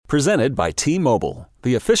Presented by T-Mobile,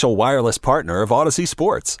 the official wireless partner of Odyssey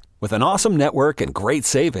Sports. With an awesome network and great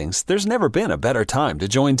savings, there's never been a better time to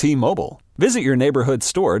join T-Mobile. Visit your neighborhood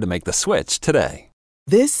store to make the switch today.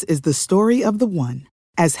 This is the story of the one.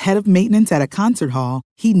 As head of maintenance at a concert hall,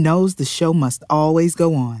 he knows the show must always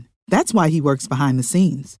go on. That's why he works behind the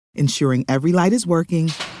scenes, ensuring every light is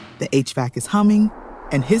working, the HVAC is humming,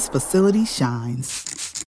 and his facility shines.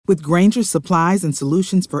 With Grainger's supplies and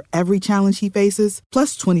solutions for every challenge he faces,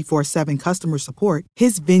 plus 24/7 customer support,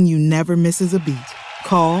 his venue never misses a beat.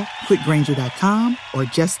 Call quickgrainger.com or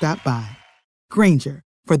just stop by. Grainger,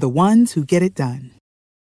 for the ones who get it done.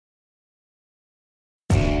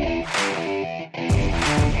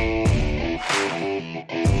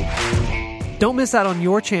 Don't miss out on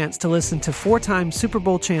your chance to listen to four-time Super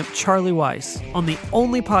Bowl champ Charlie Weiss on the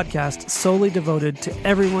only podcast solely devoted to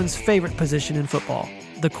everyone's favorite position in football,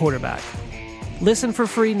 the quarterback. Listen for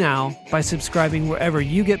free now by subscribing wherever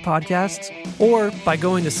you get podcasts or by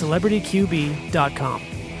going to CelebrityQB.com.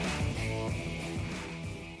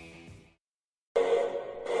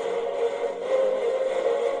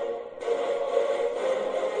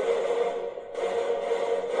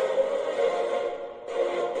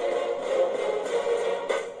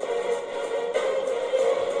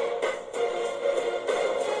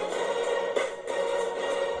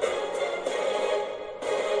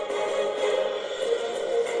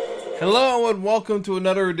 Hello and welcome to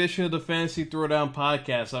another edition of the Fantasy Throwdown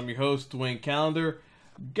Podcast. I'm your host, Dwayne Callender.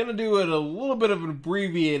 I'm going to do it a little bit of an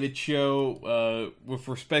abbreviated show with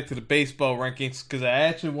respect to the baseball rankings because I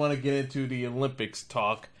actually want to get into the Olympics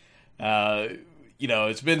talk.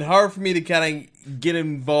 It's been hard for me to kind of get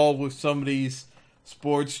involved with some of these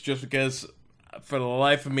sports just because for the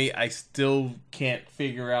life of me, I still can't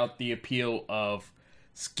figure out the appeal of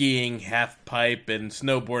skiing half pipe and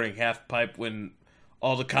snowboarding half pipe when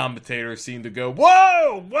all the commentators seem to go,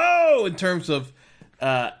 whoa, in terms of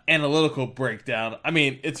analytical breakdown. I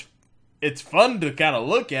mean, it's fun to kind of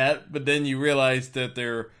look at, but then you realize that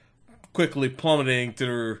they're quickly plummeting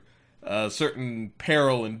to their certain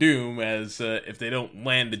peril and doom as if they don't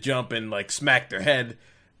land the jump and like smack their head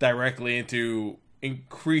directly into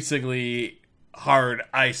increasingly hard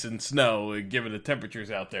ice and snow, given the temperatures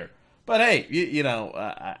out there. But hey,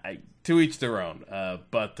 to each their own.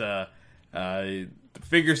 The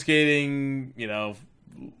figure skating,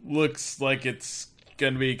 looks like it's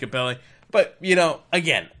going to be compelling. But,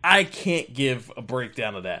 again, I can't give a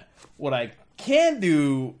breakdown of that. What I can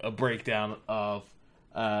do a breakdown of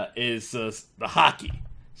is the hockey.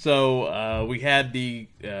 So we had the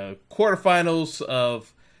quarterfinals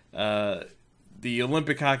of the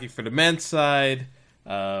Olympic hockey for the men's side.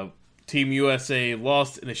 Team USA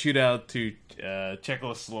lost in a shootout to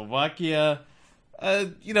Czechoslovakia.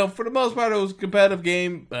 For the most part, it was a competitive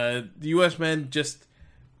game. The U.S. men just,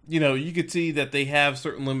 you could see that they have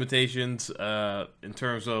certain limitations in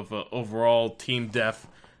terms of overall team depth.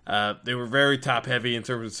 They were very top-heavy in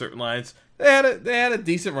terms of certain lines. They had a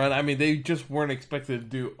decent run. I mean, they just weren't expected to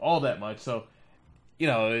do all that much. So,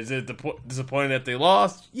 is it disappointing that they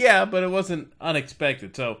lost? Yeah, but it wasn't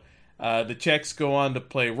unexpected. So, the Czechs go on to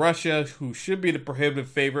play Russia, who should be the prohibitive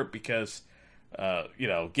favorite because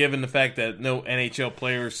given the fact that no NHL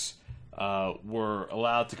players were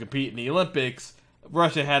allowed to compete in the Olympics,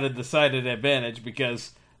 Russia had a decided advantage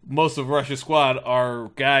because most of Russia's squad are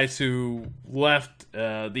guys who left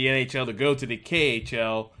the NHL to go to the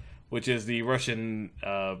KHL, which is the Russian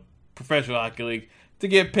professional hockey league, to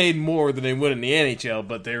get paid more than they would in the NHL,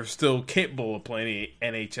 but they're still capable of playing the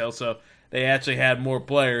NHL, so they actually had more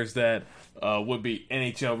players that would be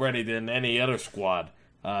NHL ready than any other squad.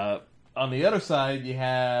 On the other side, you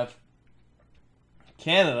have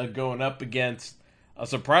Canada going up against a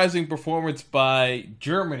surprising performance by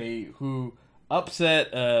Germany, who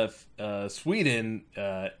upset Sweden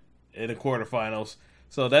in the quarterfinals.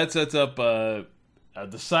 So that sets up a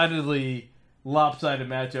decidedly lopsided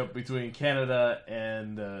matchup between Canada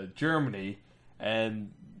and Germany.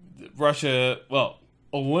 And Russia,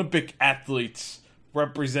 Olympic athletes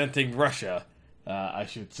representing Russia, I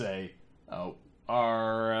should say,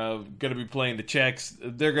 are going to be playing the Czechs.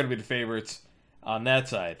 They're going to be the favorites on that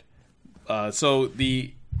side. So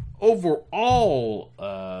the overall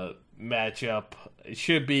matchup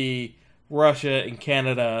should be Russia and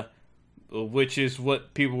Canada, which is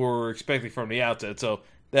what people were expecting from the outset. So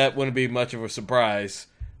that wouldn't be much of a surprise.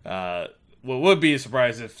 What would be a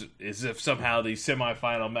surprise is if somehow these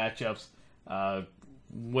semifinal matchups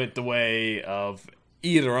went the way of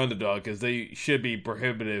either underdog, because they should be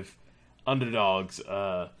prohibitive underdogs,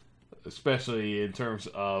 especially in terms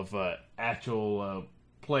of actual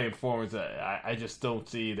play performance. I just don't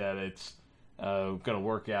see that it's going to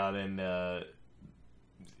work out in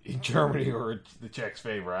Germany or the Czechs'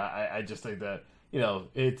 favor. I just think that,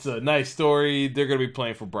 it's a nice story. They're going to be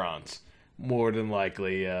playing for bronze, more than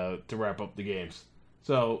likely, to wrap up the games.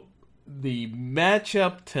 So the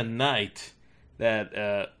matchup tonight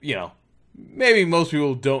that, maybe most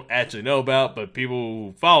people don't actually know about, but people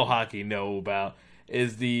who follow hockey know about,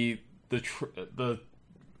 is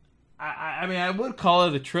I would call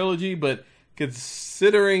it a trilogy, but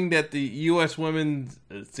considering that the U.S. women's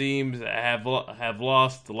teams have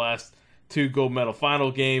lost the last 2 gold medal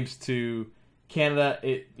final games to Canada,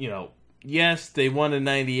 yes, they won in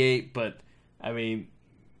 '98, but it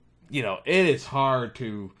is hard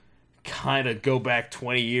to kind of go back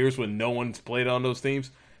 20 years when no one's played on those teams.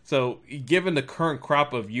 So, given the current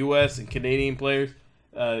crop of U.S. and Canadian players,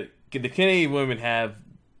 the Canadian women have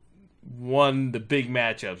won the big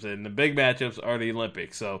matchups, and the big matchups are the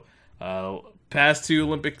Olympics. So, past 2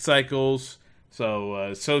 Olympic cycles,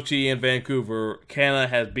 Sochi and Vancouver, Canada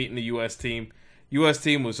has beaten the U.S. team. U.S.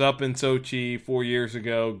 team was up in Sochi 4 years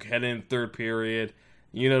ago, heading in third period.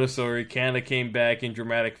 You know the story. Canada came back in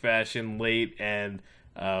dramatic fashion late and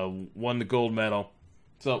won the gold medal.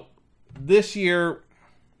 So, this year,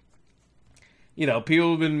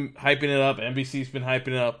 people have been hyping it up. NBC's been hyping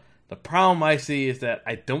it up. The problem I see is that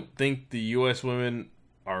I don't think the U.S. women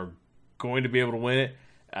are going to be able to win it.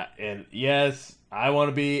 And yes, I want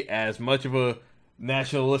to be as much of a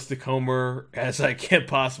nationalistic homer as I can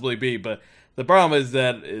possibly be. But the problem is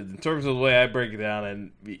that in terms of the way I break it down,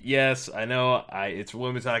 and yes, I know it's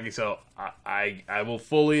women's hockey, so I will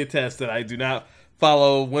fully attest that I do not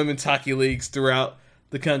follow women's hockey leagues throughout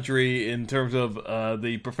the country in terms of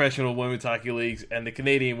the professional women's hockey leagues and the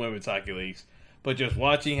Canadian women's hockey leagues. But just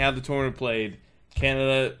watching how the tournament played,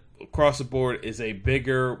 Canada across the board is a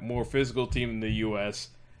bigger, more physical team than the U.S.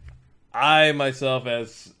 I myself,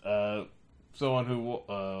 as someone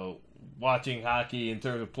who watching hockey in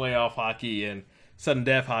terms of playoff hockey and sudden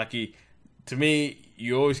death hockey, to me,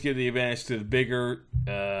 you always give the advantage to the bigger,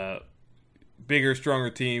 stronger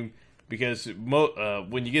team, because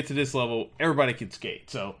when you get to this level, everybody can skate.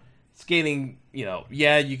 So skating,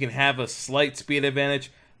 you can have a slight speed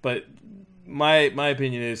advantage, but my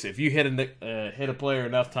opinion is if you hit a player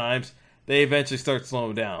enough times, they eventually start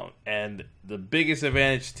slowing down. And the biggest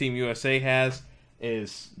advantage Team USA has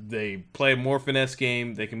is they play a more finesse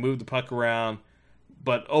game. They can move the puck around.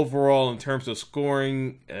 But overall, in terms of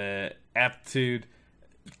scoring aptitude,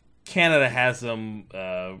 Canada has them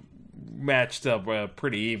matched up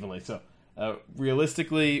pretty evenly. So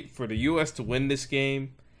realistically, for the U.S. to win this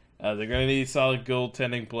game, they're going to need solid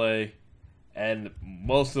goaltending play. And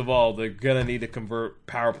most of all, they're going to need to convert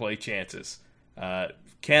power play chances.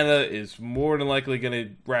 Canada is more than likely going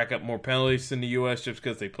to rack up more penalties than the U.S. just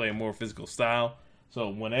because they play a more physical style. So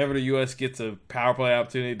whenever the U.S. gets a power play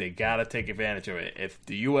opportunity, they got to take advantage of it. If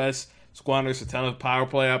the U.S. squanders a ton of power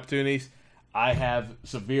play opportunities, I have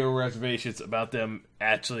severe reservations about them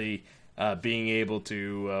actually being able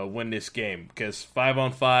to win this game. Because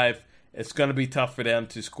 5-on-5, it's going to be tough for them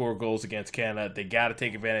to score goals against Canada. They got to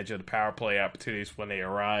take advantage of the power play opportunities when they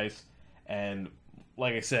arise. And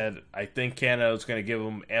like I said, I think Canada is going to give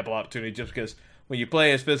them ample opportunity, just because when you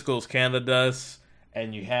play as physical as Canada does,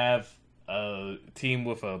 and you have a team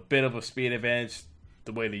with a bit of a speed advantage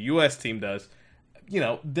the way the U.S. team does,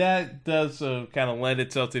 that does kind of lend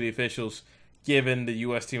itself to the officials giving the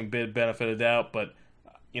U.S. team a bit of benefit of doubt. But,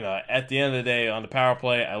 at the end of the day, on the power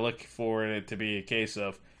play, I look for it to be a case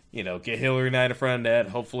of, get Hillary Knight in front of net.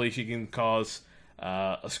 Hopefully she can cause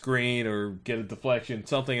a screen or get a deflection,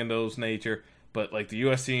 something in those nature. But like the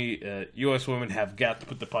U.S. women have got to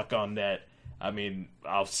put the puck on net. I mean,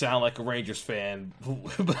 I'll sound like a Rangers fan,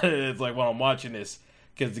 but it's like when I'm watching this,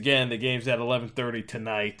 because again, the game's at 11:30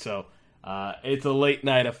 tonight, so it's a late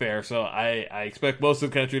night affair. So I expect most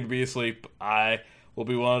of the country to be asleep. I will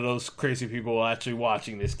be one of those crazy people actually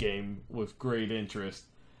watching this game with great interest.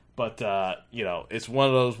 But it's one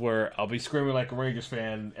of those where I'll be screaming like a Rangers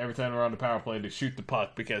fan every time they're on the power play to shoot the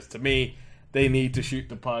puck, because to me, they need to shoot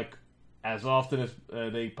the puck as often as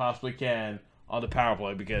they possibly can on the power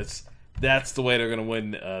play, because that's the way they're going to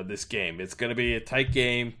win this game. It's going to be a tight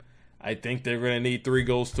game. I think they're going to need 3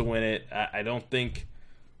 goals to win it. I don't think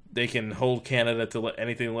they can hold Canada to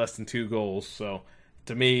anything less than 2 goals. So,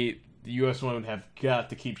 to me, the U.S. women have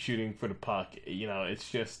got to keep shooting for the puck.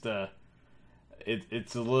 It's just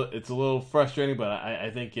it's a little frustrating, but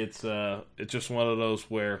I think it's just one of those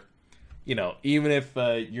where, even if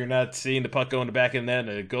you're not seeing the puck go in the back of the net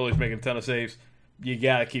and the goalie's making a ton of saves, you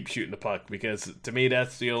got to keep shooting the puck, because to me,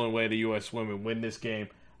 that's the only way the U.S. women win this game.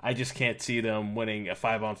 I just can't see them winning a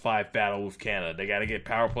 5-on-5 battle with Canada. They got to get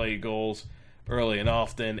power play goals early and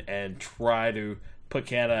often and try to put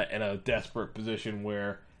Canada in a desperate position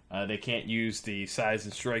where they can't use the size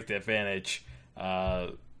and strength advantage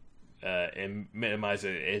and minimize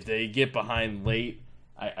it. If they get behind late,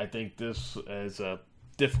 I think this is a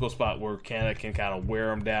difficult spot where Canada can kind of wear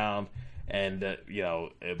them down and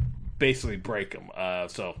basically break them.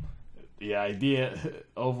 So the idea,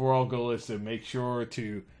 overall goal is to make sure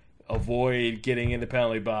to avoid getting in the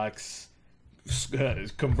penalty box,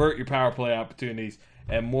 convert your power play opportunities,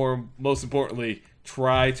 and most importantly,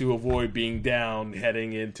 try to avoid being down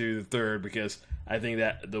heading into the third, because I think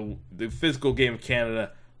that the physical game of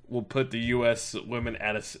Canada will put the U.S. women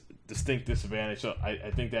at a distinct disadvantage. So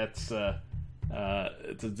I think that's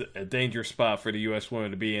it's a dangerous spot for the U.S.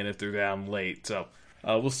 women to be in if they're down late. So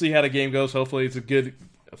we'll see how the game goes. Hopefully it's a good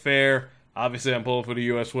affair. Obviously I'm pulling for the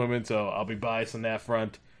U.S. women, so I'll be biased on that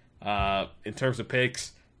front. In terms of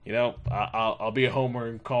picks, I'll be a homer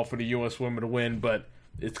and call for the U.S. women to win, but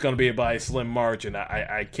it's going to be by a slim margin.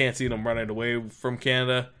 I can't see them running away from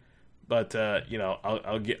Canada, but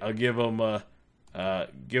I'll give them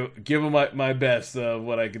give them my best of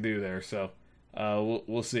what I can do there. So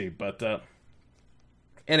we'll see. But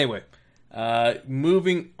anyway,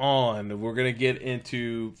 moving on, we're going to get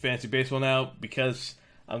into fantasy baseball now, because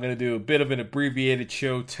I'm going to do a bit of an abbreviated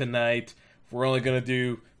show tonight. We're only going to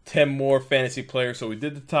do 10 more fantasy players. So we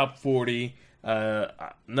did the top 40.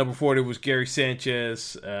 Number 40 was Gary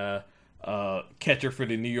Sanchez, catcher for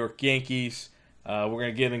the New York Yankees. We're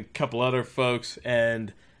going to get in a couple other folks,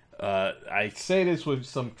 and I say this with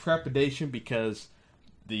some trepidation because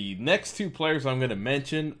the next two players I'm going to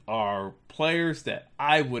mention are players that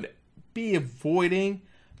I would be avoiding,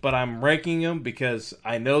 but I'm ranking them because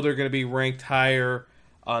I know they're going to be ranked higher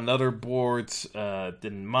on other boards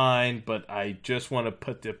than mine, but I just want to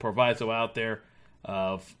put the proviso out there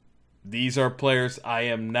of these are players I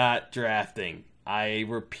am not drafting. I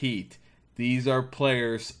repeat, these are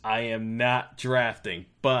players I am not drafting,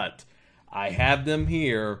 but I have them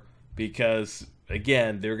here because,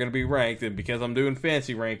 again, they're going to be ranked, and because I'm doing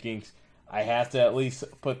fancy rankings, I have to at least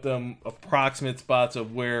put them approximate spots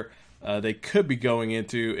of where they could be going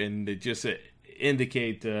into, and to just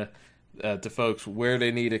indicate to folks where they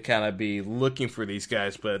need to kind of be looking for these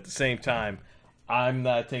guys. But at the same time, I'm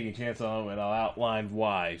not taking a chance on them, and I'll outline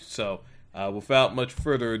why. So without much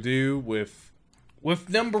further ado, with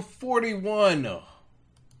number 41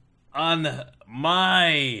 on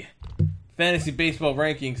my fantasy baseball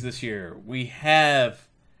rankings this year, we have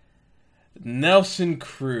Nelson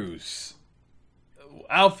Cruz,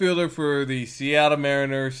 outfielder for the Seattle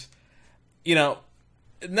Mariners.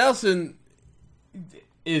 Nelson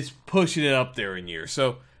is pushing it up there in years.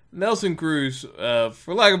 So Nelson Cruz,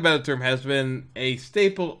 for lack of a better term, has been a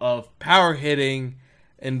staple of power hitting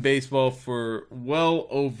in baseball for well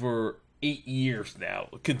over 8 years now,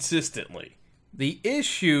 consistently. The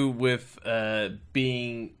issue with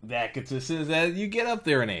being that consistent is that you get up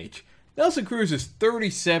there in age. Nelson Cruz is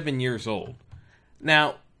 37 years old.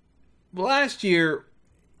 Now, last year,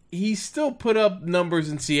 he still put up numbers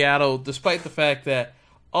in Seattle, despite the fact that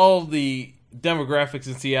all the demographics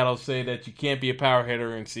in Seattle say that you can't be a power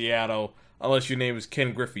hitter in Seattle unless your name is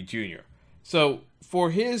Ken Griffey Jr. So,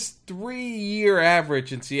 for his 3-year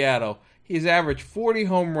average in Seattle, he's averaged 40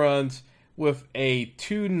 home runs with a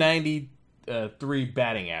 293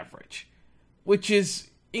 batting average, which is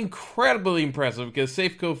incredibly impressive because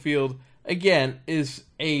Safeco Field, again, is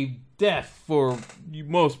a death for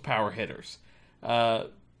most power hitters.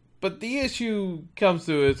 But the issue comes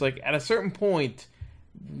to is, like, at a certain point,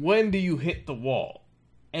 when do you hit the wall?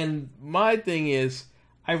 And my thing is,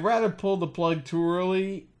 I'd rather pull the plug too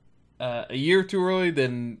early, a year too early,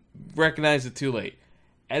 than recognize it too late.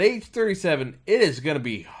 At age 37, it is going to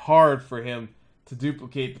be hard for him to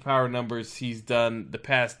duplicate the power numbers he's done the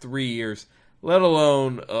past 3 years, let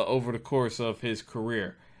alone over the course of his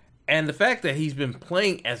career. And the fact that he's been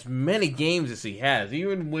playing as many games as he has,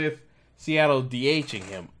 even with Seattle DHing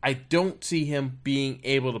him, I don't see him being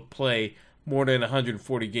able to play more than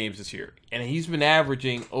 140 games this year. And he's been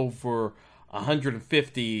averaging over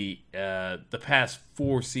 150 the past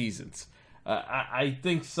 4 seasons. I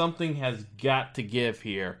think something has got to give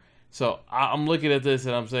here. So I'm looking at this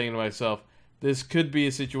and I'm saying to myself, this could be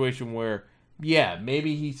a situation where, yeah,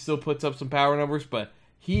 maybe he still puts up some power numbers, but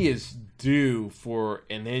he is due for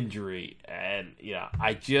an injury. And,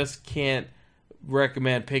 I just can't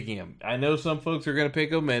recommend picking him. I know some folks are going to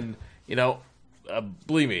pick him, and,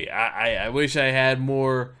 believe me, I wish I had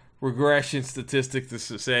more regression statistics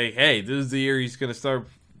to say, hey, this is the year he's going to start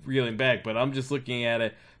reeling back. But I'm just looking at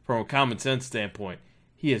it from a common sense standpoint.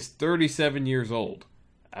 He is 37 years old.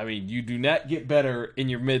 I mean, you do not get better in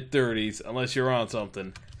your mid-30s unless you're on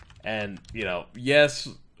something. And, yes,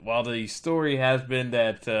 while the story has been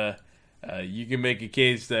that you can make a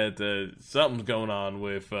case that something's going on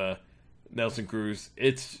with Nelson Cruz,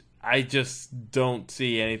 I just don't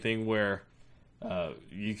see anything where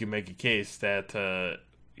you can make a case that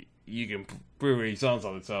you can prove he's on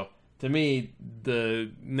something. So, to me,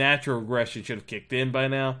 the natural regression should have kicked in by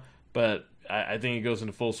now, but I think it goes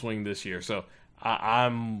into full swing this year. So,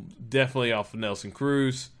 I'm definitely off of Nelson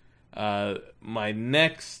Cruz. My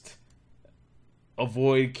next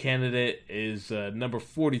avoid candidate is number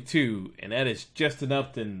 42, and that is Justin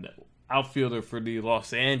Upton, outfielder for the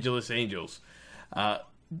Los Angeles Angels.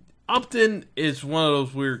 Upton is one of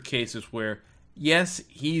those weird cases where, yes,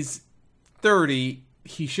 he's 30,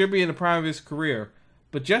 he should be in the prime of his career,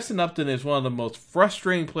 but Justin Upton is one of the most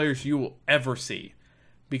frustrating players you will ever see.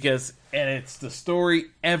 And it's the story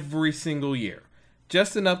every single year.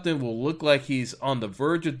 Justin Upton will look like he's on the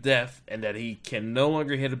verge of death and that he can no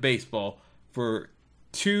longer hit a baseball for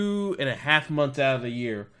 2.5 months out of the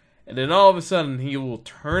year. And then all of a sudden he will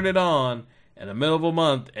turn it on in the middle of a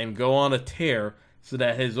month and go on a tear so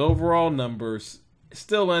that his overall numbers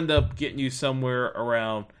still end up getting you somewhere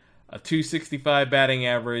around a 265 batting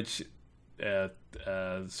average,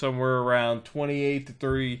 somewhere around 28 to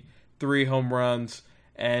 33 home runs,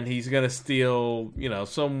 and he's going to steal,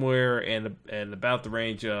 somewhere in about the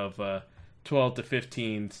range of 12 to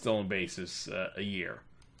 15 stolen bases a year.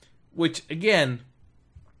 Which, again,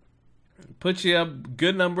 puts you up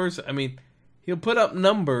good numbers. I mean, he'll put up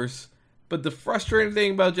numbers, but the frustrating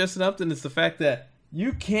thing about Justin Upton is the fact that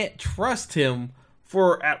you can't trust him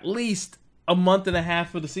for at least a month and a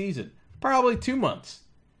half of the season. Probably 2 months.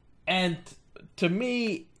 And to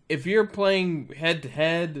me, if you're playing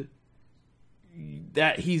head-to-head,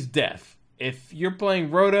 that he's deaf. If you're playing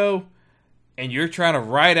Roto and you're trying to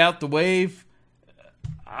ride out the wave,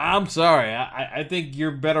 I'm sorry. I think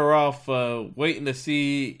you're better off waiting to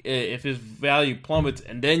see if his value plummets,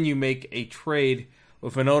 and then you make a trade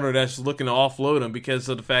with an owner that's looking to offload him because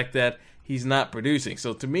of the fact that he's not producing.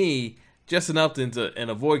 So to me, Justin Upton's an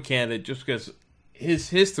avoid candidate just because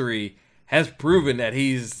his history has proven that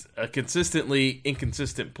he's a consistently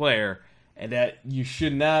inconsistent player, and that you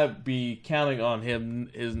should not be counting on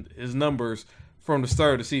his numbers from the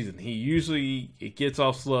start of the season. He usually gets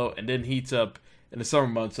off slow and then heats up in the summer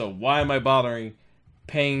months. So why am I bothering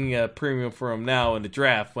paying a premium for him now in the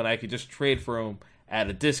draft when I could just trade for him at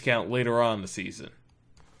a discount later on in the season?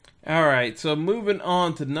 All right, so moving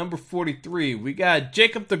on to number 43, we got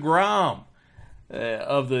Jacob deGrom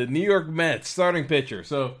of the New York Mets, starting pitcher.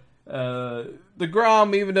 So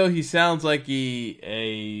deGrom, even though he sounds like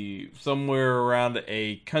he somewhere around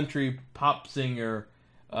a country pop singer,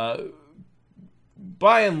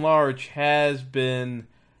 by and large has been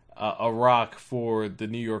a rock for the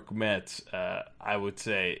New York Mets, I would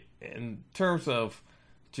say, in terms of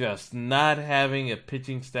just not having a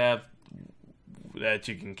pitching staff that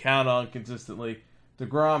you can count on consistently.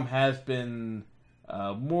 deGrom has been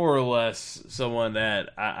more or less someone that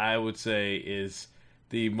I would say is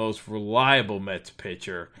the most reliable Mets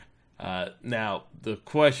pitcher. Now, the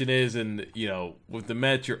question is, with the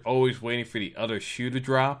Mets, you're always waiting for the other shoe to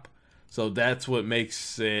drop. So that's what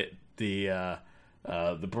makes it the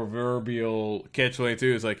proverbial catch-22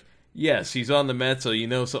 is like, yes, he's on the Mets,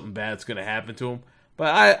 so something bad's going to happen to him.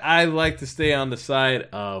 But I like to stay on the side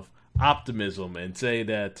of optimism and say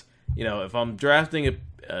that, if I'm drafting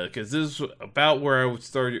because this is about where I would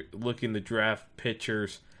start looking to draft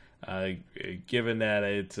pitchers, given that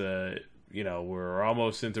it's, we're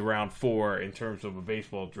almost into round 4 in terms of a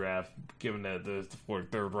baseball draft, given that there's the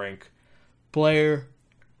 43rd ranked player.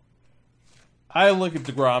 I look at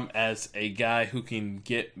deGrom as a guy who can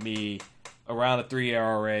get me around a 3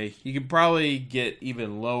 ERA. He can probably get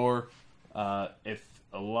even lower if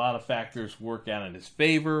a lot of factors work out in his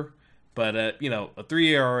favor. But, a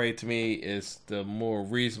 3 ERA to me is the more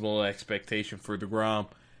reasonable expectation for deGrom.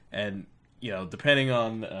 And, depending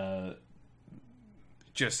on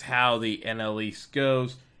just how the NL East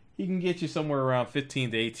goes, he can get you somewhere around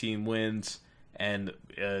 15 to 18 wins and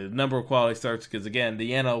a number of quality starts. Because, again,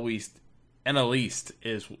 the NL East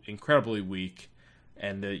is incredibly weak.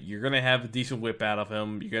 And you're going to have a decent whip out of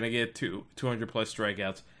him. You're going to get 200-plus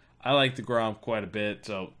strikeouts. I like deGrom quite a bit.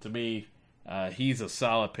 So, to me, he's a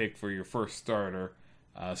solid pick for your first starter,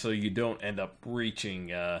 so you don't end up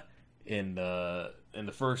reaching in the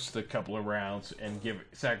first couple of rounds and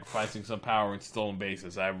sacrificing some power and stolen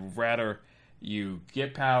bases. I'd rather you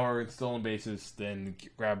get power and stolen bases than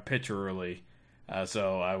grab a pitcher early.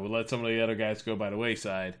 So I would let some of the other guys go by the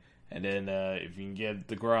wayside, and then if you can get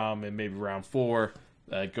deGrom in maybe round 4,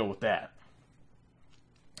 go with that.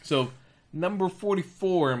 So, number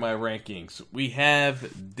 44 in my rankings, we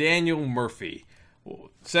have Daniel Murphy,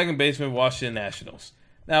 second baseman, Washington Nationals.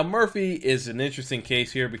 Now, Murphy is an interesting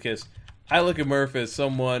case here because I look at Murphy as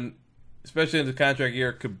someone, especially in the contract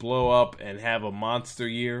year, could blow up and have a monster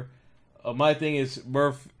year. My thing is,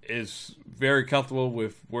 Murph is very comfortable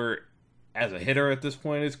with where, as a hitter at this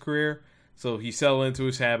point in his career, so he settled into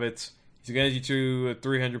his habits. He's going to get you a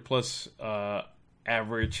 300-plus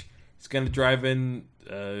average. He's going to drive in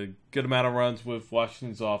a good amount of runs with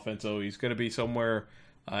Washington's offense, so he's going to be somewhere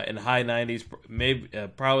in the high 90s. Maybe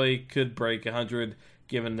probably could break 100,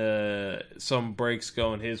 given some breaks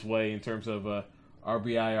going his way in terms of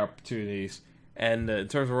RBI opportunities. And in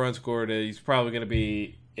terms of runs scored, he's probably going to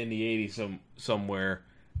be in the 80s somewhere.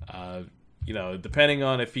 Depending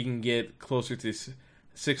on if he can get closer to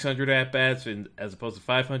 600 at-bats as opposed to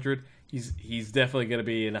 500, he's definitely going to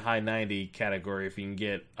be in the high 90 category if he can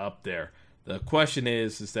get up there. The question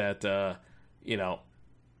is that,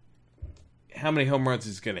 how many home runs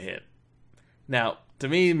he's going to hit. Now, to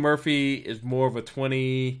me, Murphy is more of a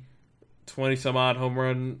 20-some-odd home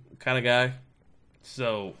run kind of guy.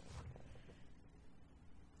 So,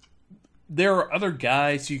 there are other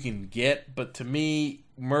guys you can get, but to me,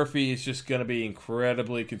 Murphy is just going to be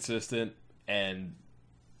incredibly consistent, and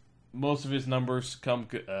most of his numbers come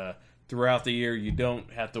throughout the year. You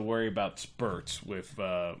don't have to worry about spurts with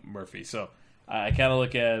Murphy. So I kind of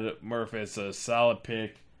look at Murphy as a solid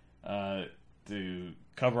pick to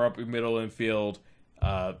cover up your middle infield.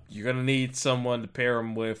 You're going to need someone to pair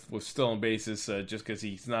him with stolen bases just because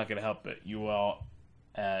he's not going to help you out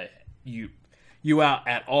at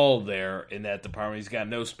all there in that department. He's got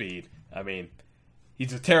no speed. I mean,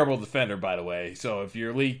 he's a terrible defender, by the way. So if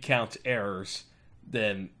your league counts errors,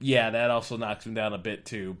 then yeah, that also knocks him down a bit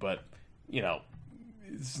too. But,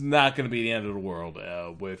 it's not going to be the end of the world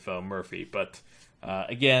with Murphy. But,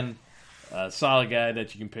 again, a solid guy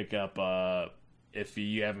that you can pick up if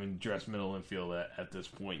you haven't addressed middle infield at this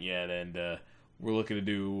point yet. And we're looking to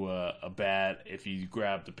do a bat if you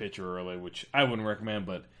grab the pitcher early, which I wouldn't recommend.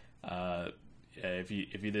 But if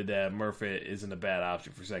you did that, Murphy isn't a bad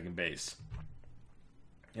option for second base.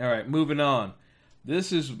 All right, moving on.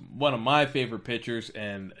 This is one of my favorite pitchers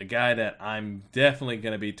and a guy that I'm definitely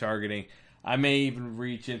going to be targeting. I may even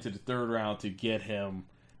reach into the third round to get him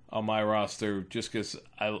on my roster just because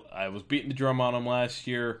I was beating the drum on him last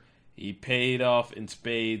year. He paid off in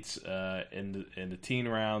spades in the teen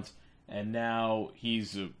rounds, and now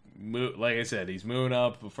he's, like I said, he's moving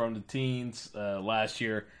up from the teens last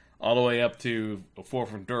year all the way up to a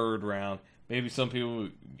fourth and third round. Maybe some people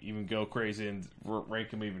even go crazy and rank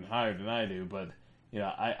him even higher than I do, but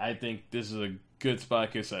I think this is a good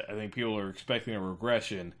spot because I think people are expecting a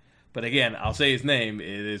regression. But again, I'll say his name. It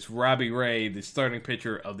is Robbie Ray, the starting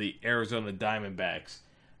pitcher of the Arizona Diamondbacks.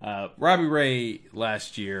 Robbie Ray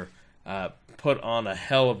last year put on a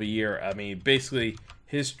hell of a year. I mean, basically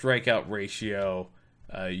his strikeout ratio.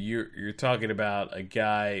 You're talking about a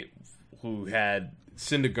guy who had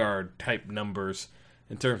Syndergaard type numbers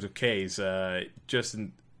in terms of Ks. Just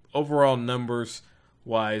in overall numbers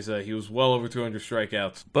wise, he was well over 200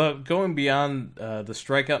 strikeouts. But going beyond the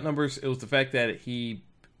strikeout numbers, it was the fact that he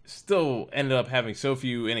still ended up having so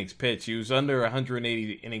few innings pitched. He was under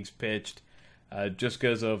 180 innings pitched just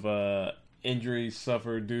because of injuries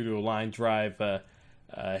suffered due to a line drive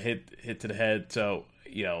hit to the head. So,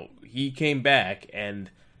 he came back, and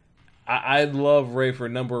I love Ray for a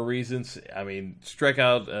number of reasons. I mean,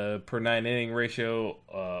 strikeout per 9 inning ratio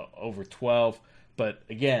over 12. But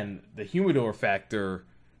again, the humidor factor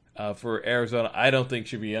for Arizona, I don't think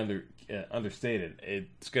should be understated.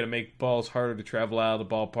 It's going to make balls harder to travel out of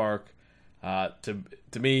the ballpark.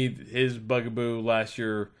 To me, his bugaboo last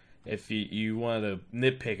year, if you wanted to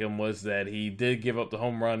nitpick him, was that he did give up the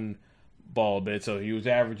home run ball a bit. So he was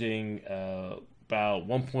averaging about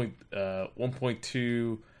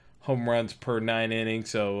 1.2 home runs per 9 innings.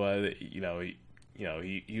 So he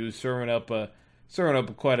was serving up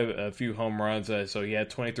quite a few home runs. So he had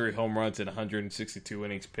 23 home runs in 162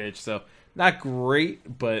 innings pitched. So not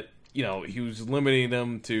great, but he was limiting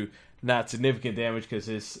them to not significant damage because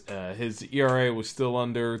his ERA was still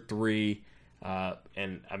under 3.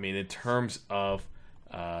 And I mean, in terms of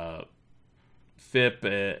FIP,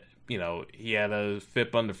 he had a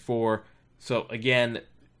FIP under 4. So again,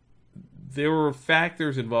 there were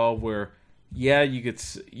factors involved where,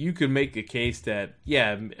 you could make a case that he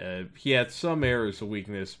had some areas of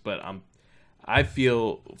weakness, but I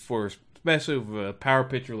feel especially with a power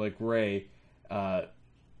pitcher like Ray,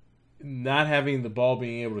 not having the ball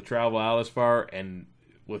being able to travel out as far, and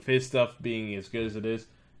with his stuff being as good as it is,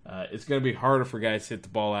 it's going to be harder for guys to hit the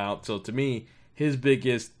ball out. So to me, his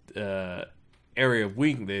biggest area of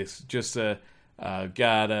weakness just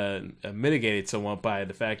got mitigated somewhat by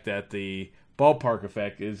the fact that the ballpark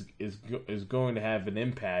effect is going to have an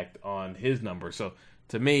impact on his numbers. So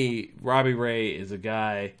to me, Robbie Ray is a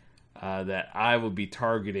guy that I would be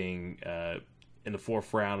targeting in the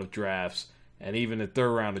 4th round of drafts and even the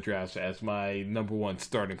 3rd round of drafts as my number 1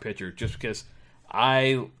 starting pitcher, just because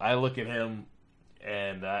I look at him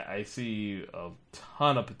and I see a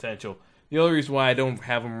ton of potential. The only reason why I don't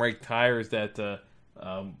have him ranked higher is that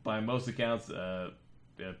by most accounts,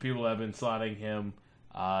 people have been slotting him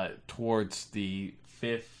towards the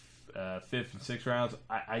 5th and 6th rounds.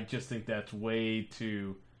 I just think that's way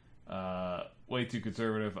too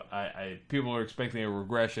conservative. People are expecting a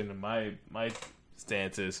regression, and my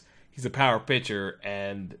stance is he's a power pitcher,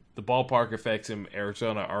 and the ballpark effects in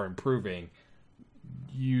Arizona are improving.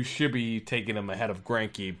 You should be taking him ahead of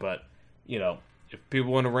Greinke, but if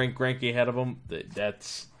people want to rank Greinke ahead of him,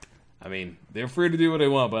 that's, they're free to do what they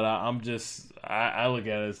want. But I look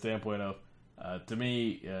at it as a standpoint of, to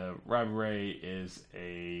me, Robbie Ray is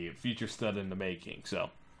a future stud in the making. So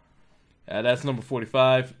that's number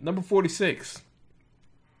 45. Number 46,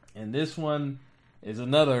 and this one is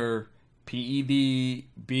another PED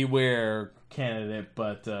beware candidate,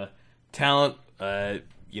 but talent.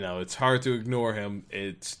 It's hard to ignore him.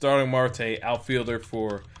 It's Starling Marte, outfielder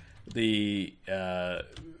for the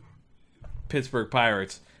Pittsburgh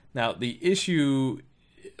Pirates. Now, the issue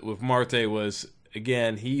with Marte was,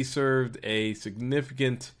 again, he served a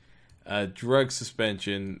significant drug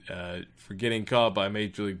suspension for getting caught by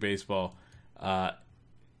Major League Baseball.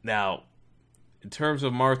 Now, in terms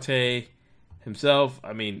of Marte himself,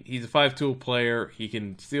 he's a 5-tool player. He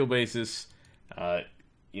can steal bases.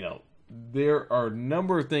 There are a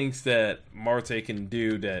number of things that Marte can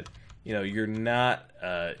do that, you're not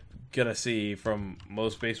going to see from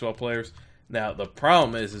most baseball players. Now, the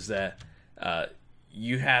problem is that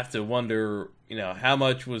you have to wonder, how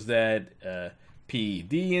much was that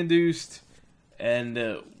PED induced?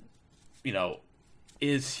 And,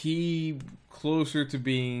 is he closer to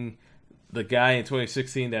being the guy in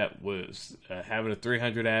 2016 that was having a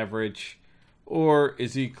 300 average? Or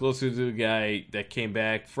is he closer to the guy that came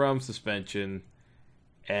back from suspension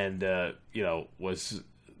and,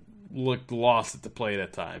 looked lost at the plate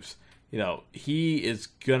at times? He is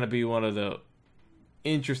going to be one of the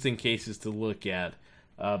interesting cases to look at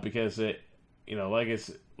because, like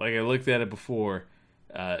I looked at it before,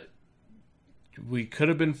 we could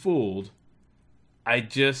have been fooled. I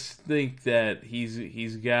just think that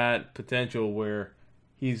he's got potential where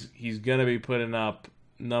he's going to be putting up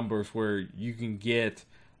numbers where you can get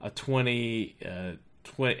a 20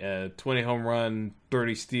 home run,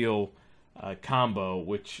 30 steal combo,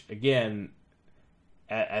 which again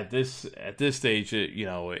at this stage,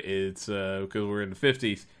 it's because we're in the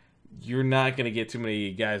 50s. You're not going to get too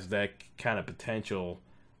many guys with that kind of potential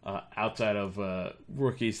outside of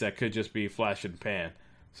rookies that could just be flash in the pan.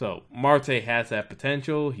 So Marte has that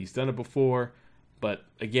potential. He's done it before. But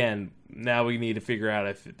again, now we need to figure out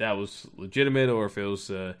if that was legitimate or if it was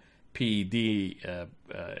PED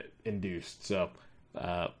induced. So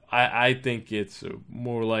I think it's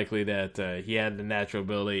more likely that he had the natural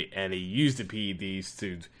ability and he used the PEDs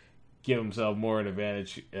to give himself more an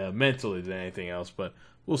advantage mentally than anything else. But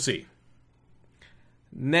we'll see.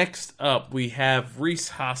 Next up, we have Rhys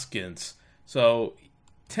Hoskins. So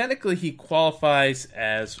technically, he qualifies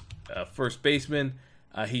as first baseman.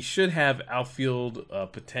 He should have outfield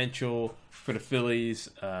potential for the Phillies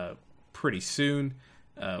pretty soon.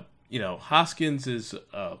 Hoskins is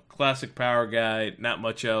a classic power guy, not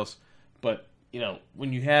much else. But,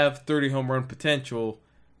 when you have 30 home run potential,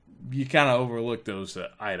 you kind of overlook those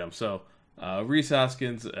items. So, Rhys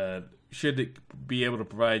Hoskins should be able to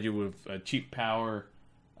provide you with cheap power.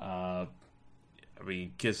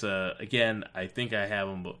 Because, again, I think I have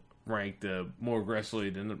him ranked more aggressively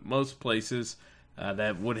than most places.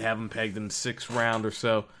 That would have him pegged in the 6th round or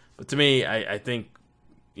so. But to me, I think,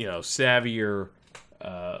 savvier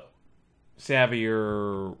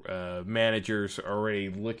managers are already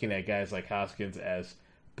looking at guys like Hoskins as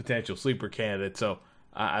potential sleeper candidates. So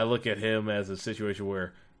I look at him as a situation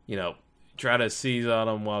where, try to seize on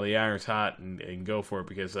him while the iron's hot and go for it.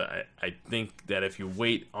 Because I think that if you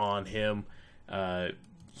wait on him,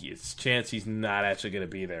 it's a chance he's not actually going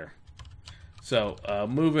to be there. So,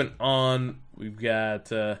 moving on, we've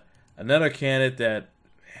got another candidate that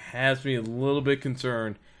has me a little bit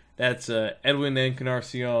concerned. That's Edwin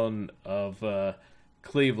Encarnacion of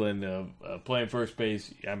Cleveland, playing first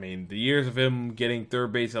base. The years of him getting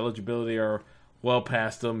third base eligibility are well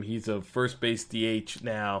past him. He's a first base DH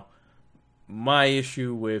now. My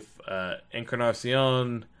issue with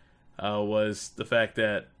Encarnacion was the fact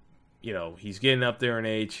that, he's getting up there in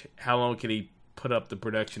age. How long can he put up the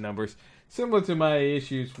production numbers? Similar to my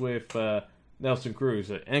issues with Nelson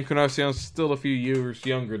Cruz. Encarnacion's still a few years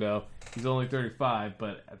younger, though. He's only 35,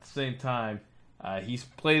 but at the same time, he's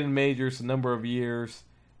played in majors a number of years.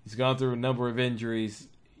 He's gone through a number of injuries.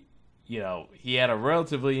 He had a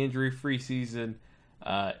relatively injury-free season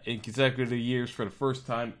in consecutive years for the first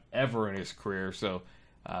time ever in his career. So,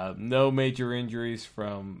 no major injuries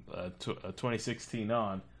from 2016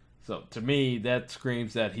 on. So, to me, that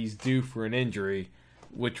screams that he's due for an injury,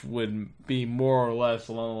 which would be more or less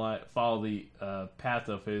along the line, follow the path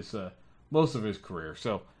of his most of his career.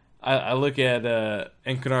 So, I look at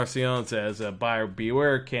Encarnacion as a buyer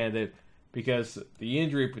beware candidate because the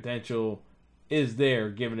injury potential is there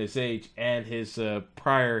given his age and his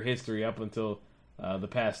prior history up until the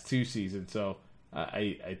past 2 seasons. So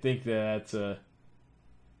I think that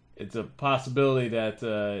it's a possibility that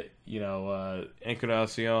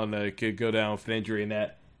Encarnacion could go down with an injury, and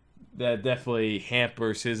that definitely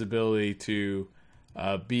hampers his ability to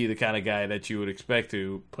be the kind of guy that you would expect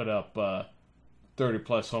to put up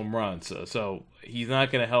 30-plus home runs. So he's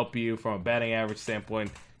not going to help you from a batting average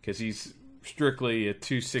standpoint because he's strictly a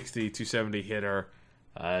 260, 270 hitter.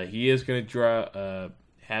 He is going to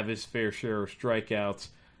have his fair share of strikeouts,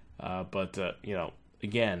 but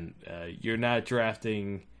again, you're not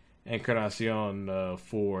drafting Encarnacion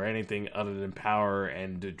for anything other than power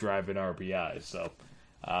and to drive in RBIs. So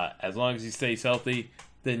as long as he stays healthy,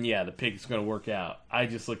 then yeah, the pick is going to work out. I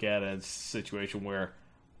just look at it as a situation where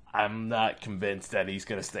I'm not convinced that he's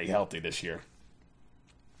going to stay healthy this year.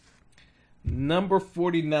 Number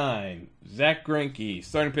 49, Zach Greinke,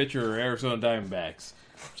 starting pitcher, Arizona Diamondbacks.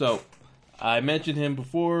 So, I mentioned him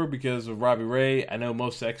before because of Robbie Ray. I know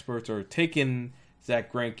most experts are taking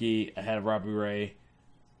Zach Greinke ahead of Robbie Ray.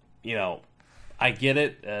 I get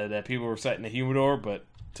it that people are citing the humidor, but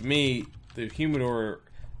to me, the humidor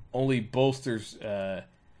only bolsters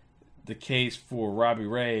the case for Robbie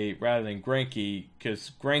Ray rather than Greinke,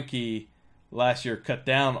 because Greinke last year cut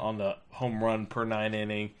down on the home run per 9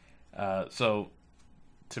 inning. So,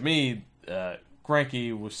 to me,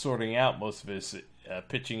 Greinke was sorting out most of his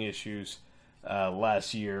pitching issues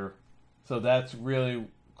last year. So that's really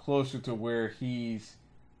closer to where he's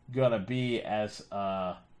gonna be as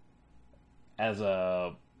a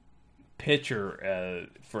pitcher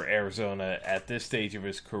for Arizona at this stage of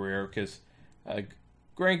his career, because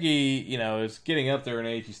Greinke, is getting up there in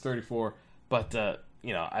age. He's 34, but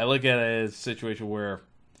I look at it as a situation where,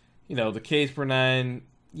 the Ks per 9,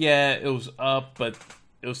 yeah, it was up, but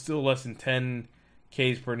it was still less than 10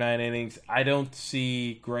 Ks per 9 innings. I don't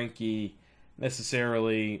see Greinke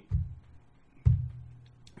necessarily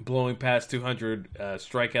blowing past 200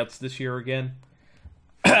 strikeouts this year again.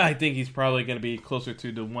 I think he's probably going to be closer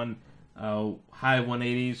to the high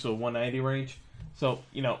 180s, so 190 range. So,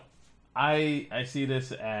 I see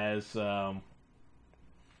this as a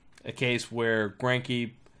case where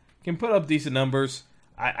Greinke can put up decent numbers.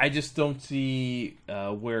 I just don't see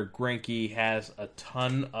where Greinke has a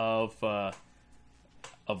ton of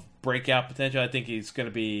breakout potential. I think he's going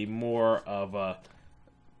to be more of a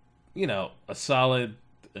solid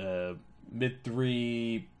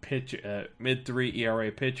mid-3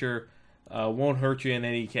 ERA pitcher. Won't hurt you in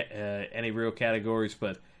any real categories,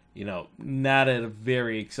 but not a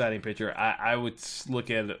very exciting pitcher. I would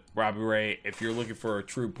look at Robbie Ray if you're looking for a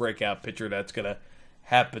true breakout pitcher that's going to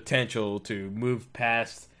have potential to move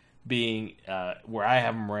past being where I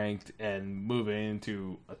have him ranked and move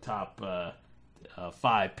into a top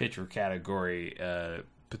 5 pitcher category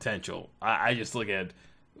potential. I just look at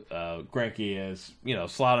Greinke as,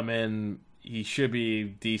 slot him in. He should be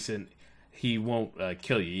decent. He won't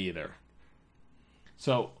kill you either.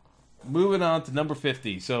 So, moving on to number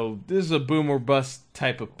 50. So, this is a boom or bust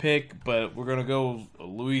type of pick, but we're going to go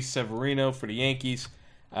Luis Severino for the Yankees.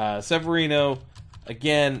 Severino,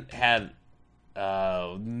 again, had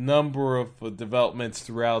a number of developments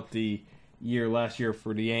throughout the year last year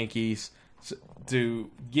for the Yankees to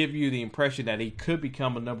give you the impression that he could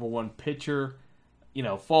become a number 1 pitcher.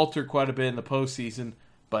 Faltered quite a bit in the postseason,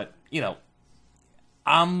 but,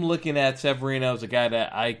 I'm looking at Severino as a guy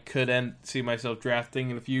that I could see myself drafting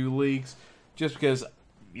in a few leagues just because,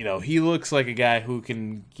 he looks like a guy who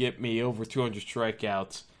can get me over 200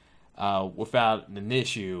 strikeouts without an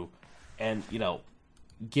issue and,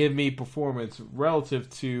 give me performance relative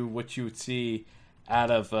to what you would see out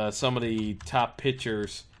of some of the top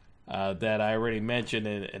pitchers that I already mentioned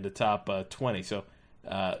in the top 20. So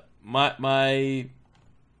my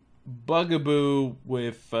bugaboo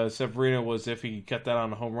with Severino was if he could cut that on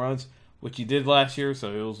the home runs, which he did last year,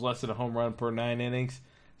 so it was less than a home run per 9 innings.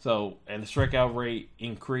 So, and the strikeout rate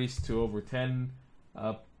increased to over 10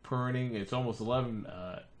 per inning. It's almost 11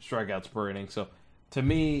 strikeouts per inning. So, to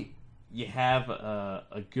me, you have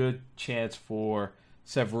a good chance for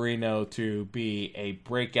Severino to be a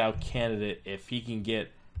breakout candidate if he can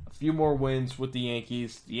get a few more wins with the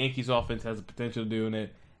Yankees. The Yankees offense has the potential of doing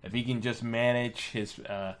it. If he can just manage his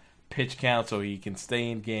pitch count so he can stay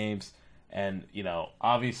in games. And,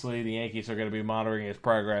 obviously the Yankees are going to be monitoring his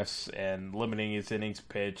progress and limiting his innings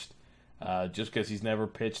pitched just because he's never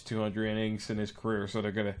pitched 200 innings in his career. So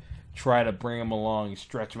they're going to try to bring him along and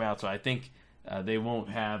stretch him out. So I think they won't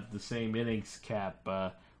have the same innings cap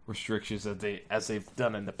restrictions as they've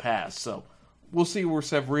done in the past. So we'll see where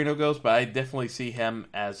Severino goes, but I definitely see him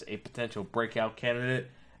as a potential breakout candidate.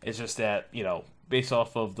 It's just that, based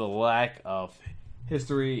off of the lack of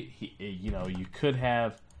history, you could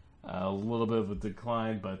have a little bit of a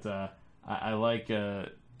decline, but I like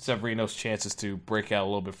Severino's chances to break out a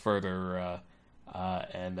little bit further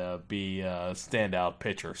and be a standout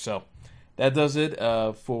pitcher. So that does it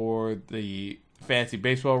for the fantasy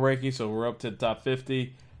baseball ranking. So we're up to the top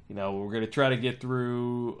 50. We're going to try to get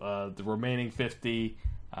through the remaining 50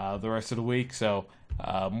 the rest of the week. So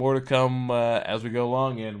more to come as we go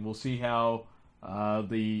along, and we'll see how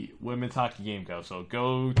the women's hockey game goes. So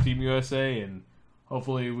go Team USA, and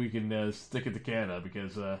hopefully we can stick it to Canada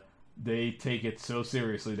because they take it so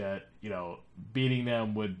seriously that, beating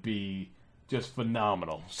them would be just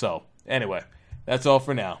phenomenal. So anyway, that's all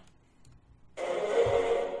for now.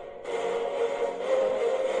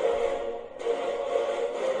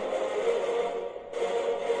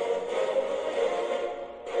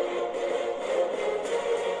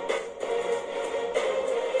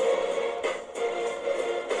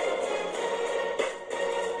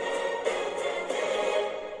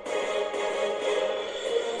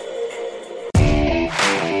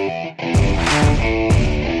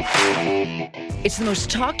 It's the most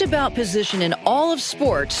talked about position in all of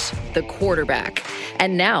sports, the quarterback.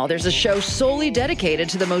 And now there's a show solely dedicated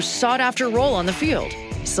to the most sought after role on the field,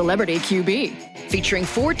 Celebrity QB, featuring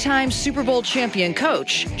 4-time Super Bowl champion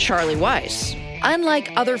coach Charlie Weis.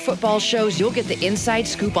 Unlike other football shows, you'll get the inside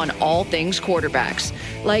scoop on all things quarterbacks.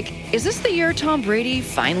 Like, is this the year Tom Brady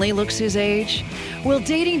finally looks his age? Will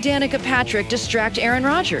dating Danica Patrick distract Aaron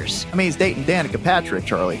Rodgers? He's dating Danica Patrick,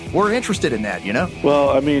 Charlie. We're interested in that,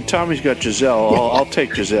 Well, Tommy's got Giselle. I'll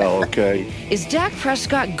take Giselle, okay? Is Dak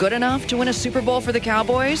Prescott good enough to win a Super Bowl for the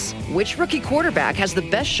Cowboys? Which rookie quarterback has the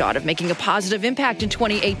best shot of making a positive impact in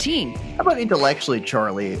 2018? How about intellectually,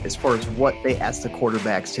 Charlie, as far as what they ask the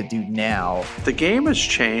quarterbacks to do now? The game has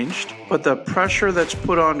changed, but the pressure that's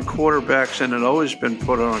put on quarterbacks, and it always been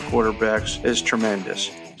put on quarterbacks, is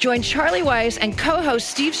tremendous. Join Charlie Weis and co-host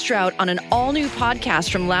Steve Strout on an all-new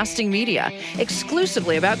podcast from Lasting Media,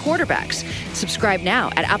 exclusively about quarterbacks. Subscribe now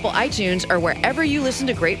at Apple iTunes or wherever you listen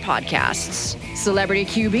to great podcasts. Celebrity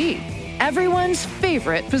QB, everyone's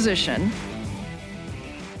favorite position.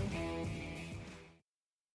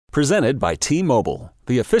 Presented by T-Mobile,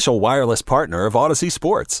 the official wireless partner of Odyssey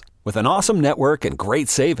Sports. With an awesome network and great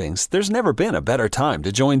savings, there's never been a better time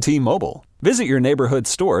to join T-Mobile. Visit your neighborhood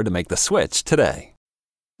store to make the switch today.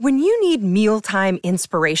 When you need mealtime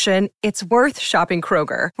inspiration, it's worth shopping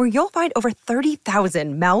Kroger, where you'll find over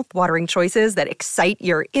 30,000 mouth-watering choices that excite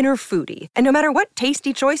your inner foodie. And no matter what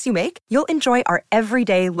tasty choice you make, you'll enjoy our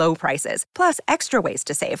everyday low prices, plus extra ways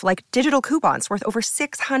to save, like digital coupons worth over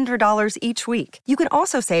 $600 each week. You can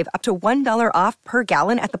also save up to $1 off per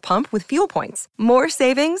gallon at the pump with fuel points. More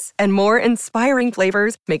savings and more inspiring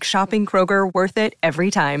flavors make shopping Kroger worth it every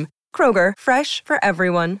time. Kroger, fresh for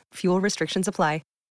everyone. Fuel restrictions apply.